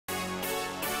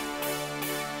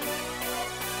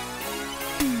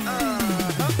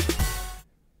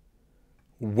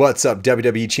What's up,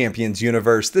 WWE Champions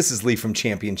Universe? This is Lee from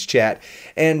Champions Chat.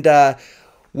 And,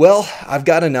 well, I've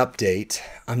got an update.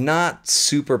 I'm not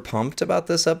super pumped about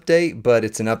this update, but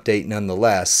it's an update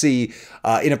nonetheless. See,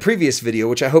 in a previous video,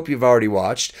 which I hope you've already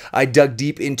watched, I dug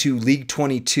deep into League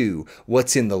 22,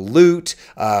 what's in the loot,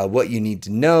 what you need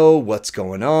to know, what's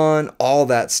going on, all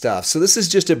that stuff. So this is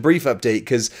just a brief update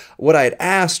because what I had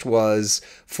asked was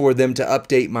for them to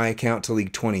update my account to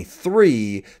League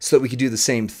 23 so that we could do the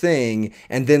same thing,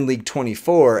 and then League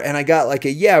 24. And I got like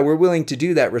a, yeah, we're willing to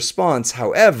do that response.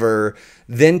 However,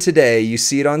 then today, you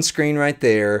see it on screen right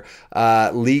there,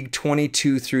 League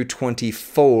 22 through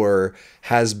 24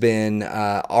 has been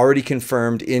already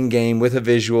confirmed in-game with a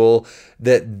visual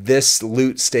that this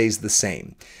loot stays the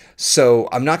same. So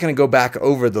I'm not going to go back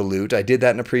over the loot. I did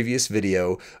that in a previous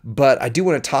video, but I do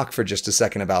want to talk for just a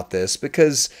second about this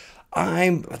because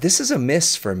this is a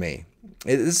miss for me.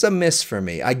 This is a miss for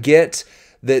me. I get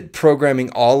that programming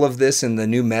all of this in the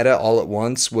new meta all at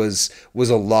once was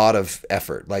a lot of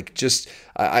effort. Like, just,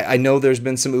 I know there's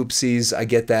been some oopsies, I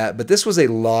get that, but this was a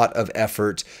lot of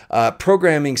effort.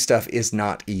 Programming stuff is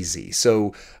not easy.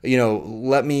 So, you know,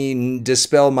 let me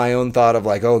dispel my own thought of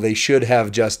like, oh, they should have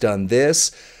just done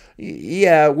this.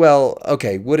 Yeah, well,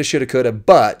 okay, woulda, shoulda, coulda,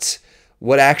 but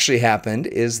what actually happened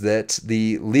is that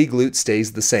the League loot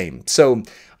stays the same. So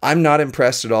I'm not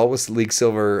impressed at all with League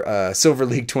Silver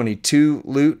League 22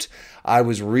 loot. I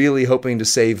was really hoping to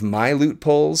save my loot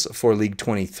pulls for League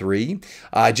 23.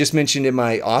 I just mentioned in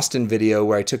my Austin video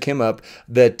where I took him up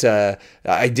that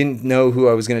I didn't know who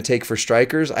I was going to take for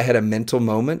strikers. I had a mental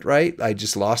moment, right? I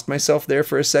just lost myself there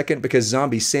for a second because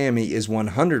Zombie Sammy is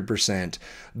 100%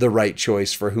 the right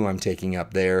choice for who I'm taking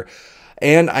up there.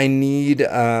 And I need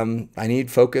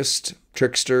focused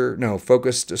striker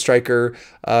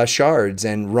shards,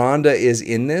 and Rhonda is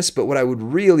in this, but what I would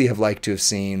really have liked to have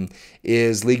seen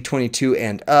is League 22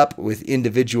 and up with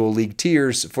individual league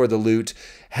tiers for the loot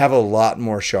have a lot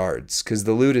more shards because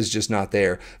the loot is just not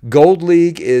there. Gold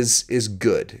League is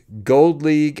good. Gold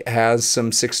League has some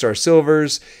 6-star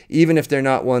silvers, even if they're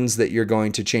not ones that you're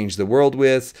going to change the world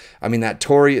with. I mean, that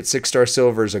Tori at 6-star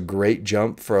silver is a great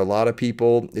jump for a lot of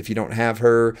people. If you don't have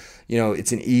her, you know,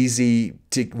 it's an easy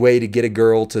way to get a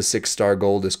girl to 6-star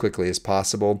gold as quickly as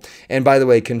possible. And by the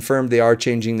way, confirmed they are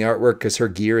changing the artwork because her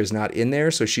gear is not in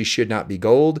there, so she should not be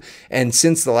gold. And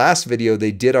since the last video,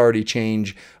 they did already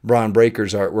change Braun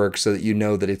Breaker's artwork so that you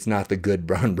know that it's not the good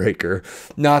Braun Breaker,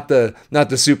 not the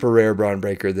super rare Braun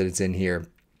Breaker that it's in here.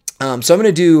 So I'm going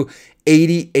to do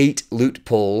 88 loot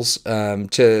pulls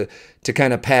to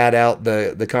kind of pad out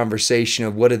the conversation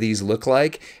of what do these look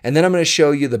like. And then I'm going to show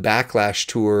you the Backlash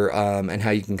tour and how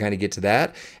you can kind of get to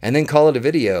that and then call it a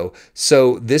video.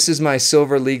 So this is my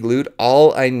Silver League loot.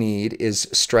 All I need is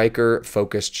striker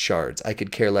focused shards. I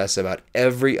could care less about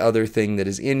every other thing that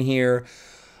is in here.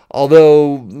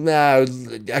 Although,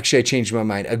 actually, I changed my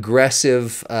mind.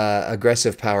 Aggressive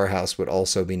powerhouse would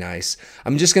also be nice.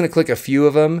 I'm just going to click a few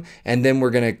of them, and then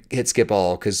we're going to hit skip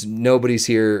all, because nobody's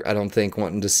here, I don't think,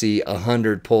 wanting to see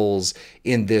 100 pulls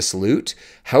in this loot.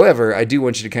 However, I do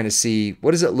want you to kind of see,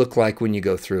 what does it look like when you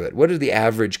go through it? What are the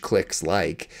average clicks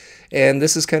like? And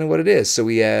this is kind of what it is. So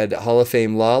we had Hall of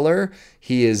Fame Lawler.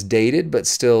 He is dated, but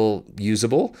still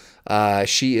usable.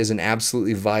 She is an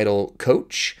absolutely vital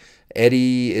coach.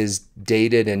 Eddie is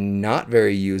dated and not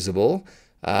very usable.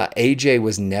 AJ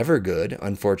was never good,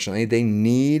 unfortunately. They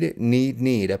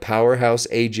need a powerhouse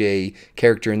AJ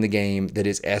character in the game that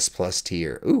is S+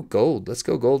 tier. Ooh, gold. Let's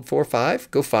go gold 4,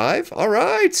 5. Go 5. All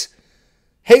right.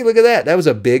 Hey, look at that. That was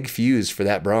a big fuse for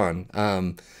that Braun.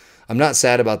 I'm not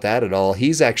sad about that at all.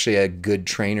 He's actually a good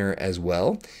trainer as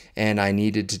well, and I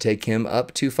needed to take him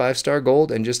up to 5-star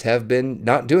gold and just have been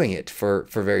not doing it for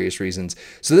various reasons.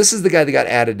 So this is the guy that got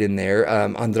added in there.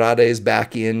 Andrade is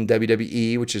back in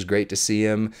WWE, which is great to see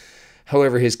him.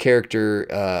 However, his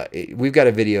character, we've got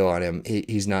a video on him.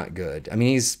 He's not good. I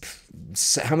mean, he's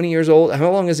how many years old? How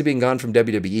long has he been gone from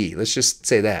WWE? Let's just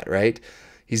say that, right?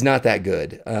 He's not that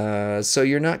good. So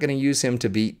you're not going to use him to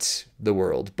beat the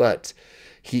world, but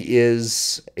he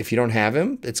is, if you don't have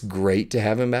him, it's great to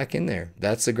have him back in there.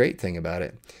 That's the great thing about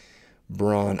it.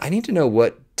 Braun, I need to know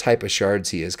what type of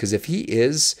shards he is, because if he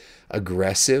is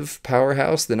aggressive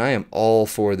powerhouse, then I am all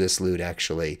for this loot,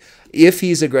 actually. If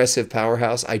he's aggressive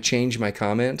powerhouse, I change my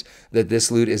comment that this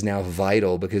loot is now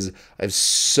vital because I have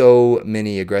so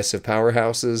many aggressive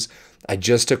powerhouses. I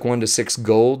just took 1 to 6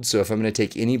 gold, so if I'm going to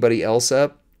take anybody else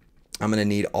up, I'm going to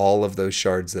need all of those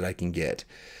shards that I can get.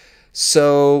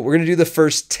 So we're going to do the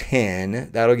first 10.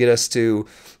 That'll get us to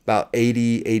about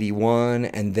 80, 81,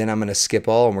 and then I'm going to skip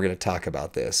all, and we're going to talk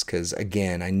about this because,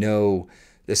 again, I know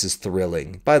This is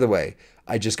thrilling. By the way,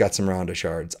 I just got some Ronda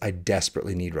shards. I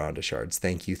desperately need Ronda shards.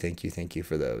 Thank you, thank you, thank you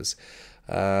for those.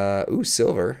 Ooh,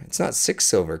 silver. It's not 6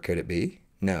 silver, could it be?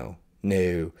 No.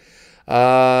 No.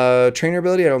 Trainer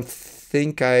ability, I don't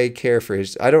think I care for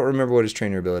his. I don't remember what his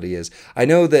trainer ability is. I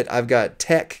know that I've got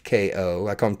Tech KO.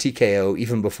 I call him TKO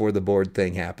even before the board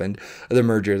thing happened, the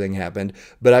merger thing happened.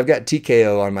 But I've got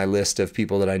TKO on my list of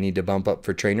people that I need to bump up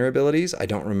for trainer abilities. I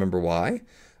don't remember why,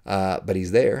 but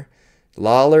he's there.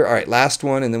 Lawler. All right, last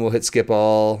one, and then we'll hit skip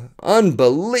all.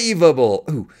 Unbelievable.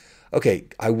 Ooh. Okay,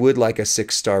 I would like a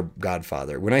 6-star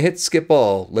Godfather. When I hit skip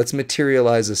all, let's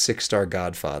materialize a 6-star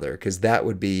Godfather, because that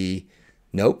would be...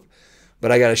 Nope.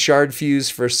 But I got a shard fuse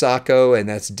for Sako, and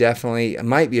that's definitely... It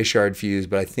might be a shard fuse,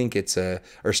 but I think it's a...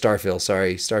 Or Starfill,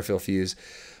 sorry. Starfill fuse.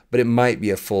 But it might be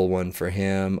a full one for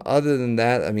him. Other than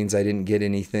that means I didn't get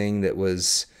anything that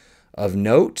was of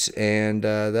note, and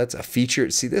that's a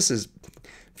featured... See, this is...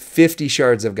 50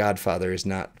 shards of Godfather is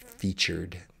not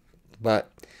featured.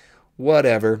 But...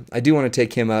 whatever. I do want to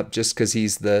take him up just because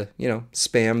he's the,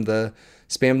 spam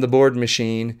the board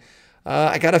machine.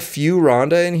 I got a few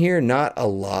Ronda in here, not a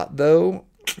lot though.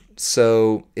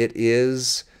 So it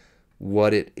is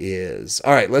what it is.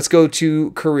 All right, let's go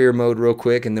to career mode real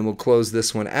quick and then we'll close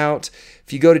this one out.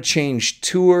 If you go to change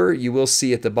tour, you will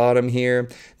see at the bottom here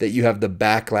that you have the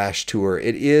Backlash tour.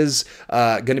 It is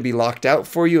going to be locked out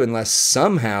for you unless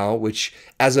somehow, which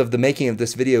as of the making of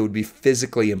this video would be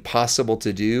physically impossible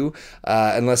to do,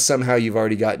 unless somehow you've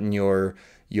already gotten your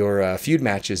feud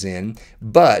matches in.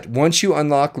 But once you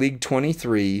unlock League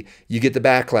 23, you get the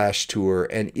Backlash Tour,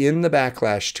 and in the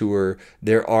Backlash Tour,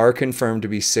 there are confirmed to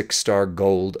be 6-star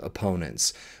gold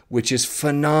opponents, which is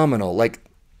phenomenal. Like,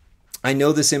 I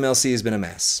know this MLC has been a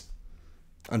mess,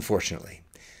 unfortunately.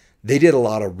 They did a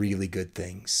lot of really good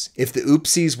things. If the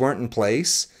oopsies weren't in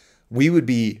place, we would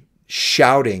be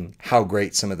shouting how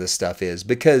great some of this stuff is,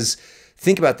 because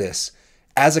think about this.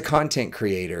 As a content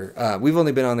creator, we've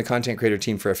only been on the content creator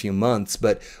team for a few months,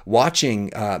 but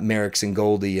watching Merrick's and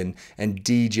Goldie and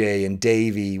DJ and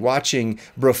Davey, watching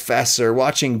Professor,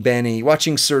 watching Benny,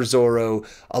 watching Sir Zorro,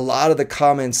 a lot of the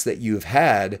comments that you've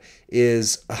had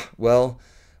is, well,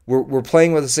 we're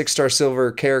playing with a 6-star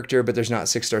silver character, but there's not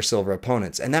 6-star silver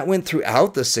opponents. And that went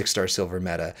throughout the 6-star silver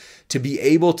meta. To be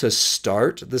able to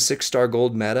start the 6-star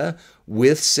gold meta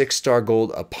with 6-star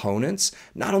gold opponents,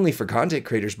 not only for content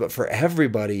creators, but for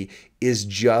everybody, is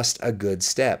just a good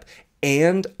step.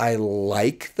 And I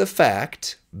like the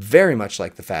fact, very much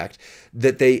like the fact,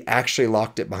 that they actually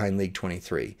locked it behind League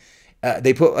 23.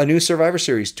 They put a new Survivor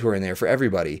Series tour in there for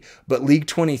everybody, but League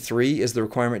 23 is the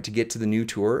requirement to get to the new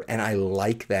tour, and I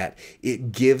like that.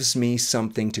 It gives me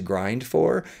something to grind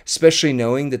for, especially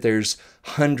knowing that there's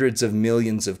hundreds of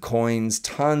millions of coins,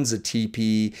 tons of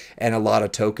TP, and a lot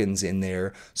of tokens in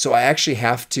there. So I actually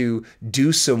have to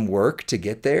do some work to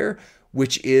get there,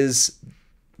 which is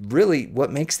really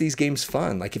what makes these games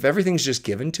fun. Like, if everything's just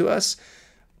given to us,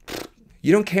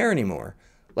 you don't care anymore.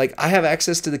 Like, I have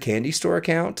access to the Candy Store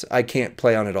account. I can't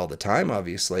play on it all the time,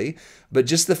 obviously, but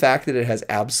just the fact that it has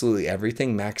absolutely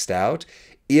everything maxed out,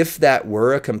 if that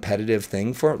were a competitive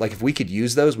thing for it, like if we could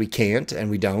use those, we can't and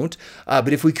we don't,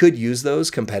 but if we could use those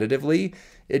competitively,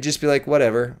 it'd just be like,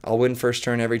 whatever, I'll win first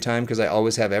turn every time because I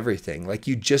always have everything. Like,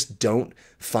 you just don't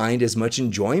find as much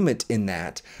enjoyment in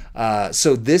that.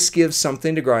 So this gives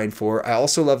something to grind for. I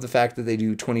also love the fact that they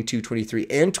do 22, 23,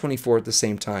 and 24 at the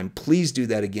same time. Please do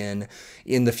that again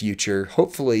in the future,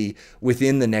 hopefully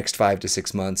within the next 5 to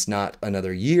 6 months, not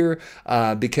another year,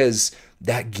 because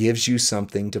that gives you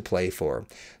something to play for.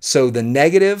 So the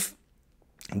negative,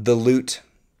 the loot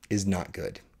is not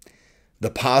good.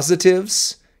 The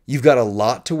positives, you've got a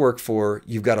lot to work for,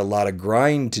 you've got a lot of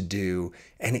grind to do,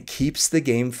 and it keeps the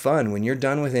game fun. When you're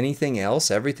done with anything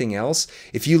else, everything else,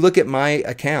 if you look at my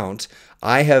account,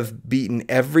 I have beaten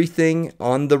everything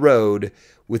on the road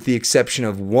with the exception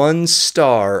of 1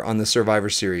 star on the Survivor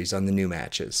Series on the new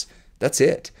matches. That's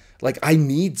it. Like, I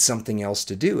need something else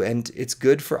to do, and it's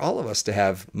good for all of us to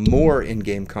have more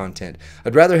in-game content.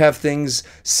 I'd rather have things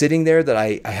sitting there that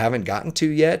I haven't gotten to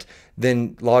yet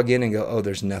than log in and go, oh,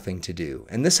 there's nothing to do.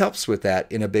 And this helps with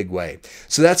that in a big way.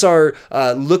 So that's our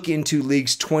look into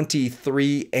Leagues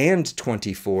 23 and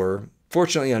 24.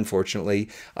 Fortunately, unfortunately,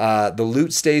 the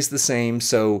loot stays the same,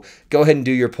 so go ahead and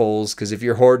do your polls, because if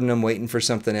you're hoarding them, waiting for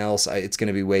something else, it's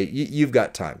going to be you've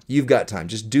got time. You've got time.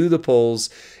 Just do the polls,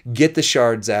 get the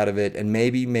shards out of it, and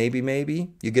maybe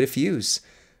you get a fuse.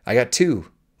 I got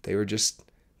 2. They were just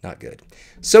not good.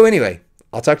 So anyway,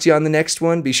 I'll talk to you on the next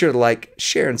one. Be sure to like,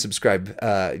 share, and subscribe,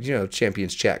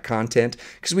 Champions Chat content,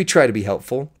 because we try to be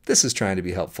helpful. This is trying to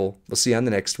be helpful. We'll see you on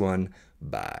the next one.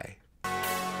 Bye.